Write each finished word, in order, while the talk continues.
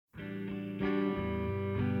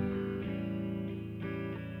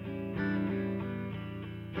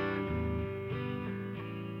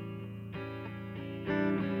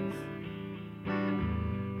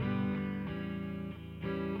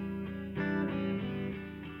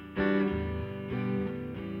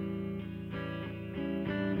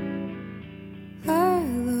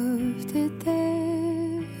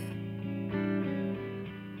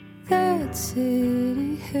That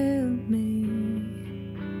city held me.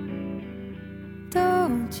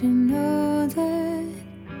 Don't you know that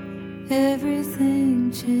everything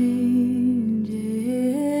changes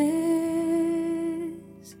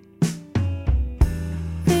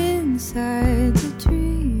inside the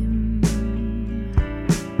dream?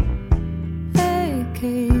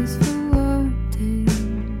 AKs for wanting.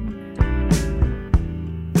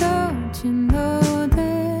 Don't you know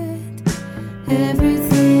that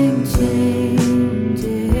everything changes?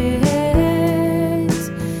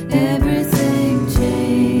 Everything changes.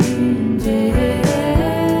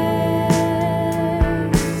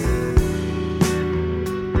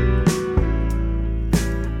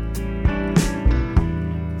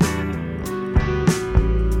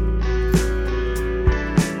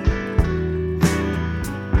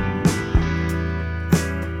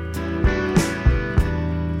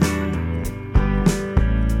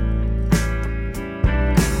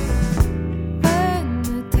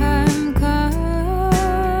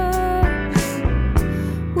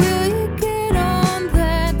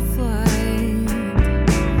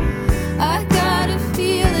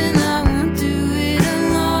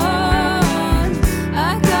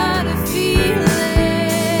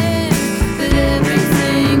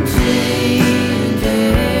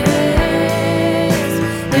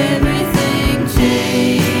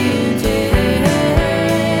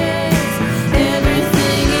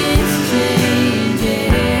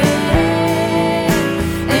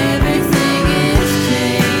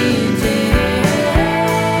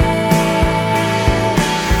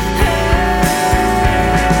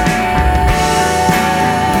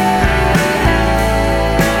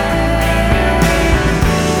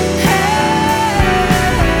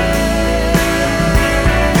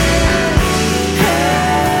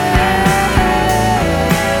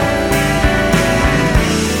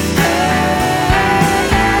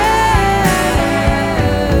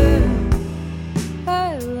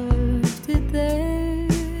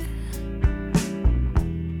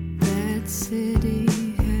 City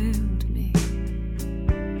held me.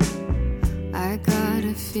 I got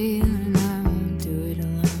a feeling I won't do it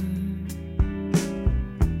alone.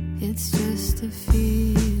 It's just a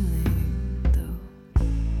feeling.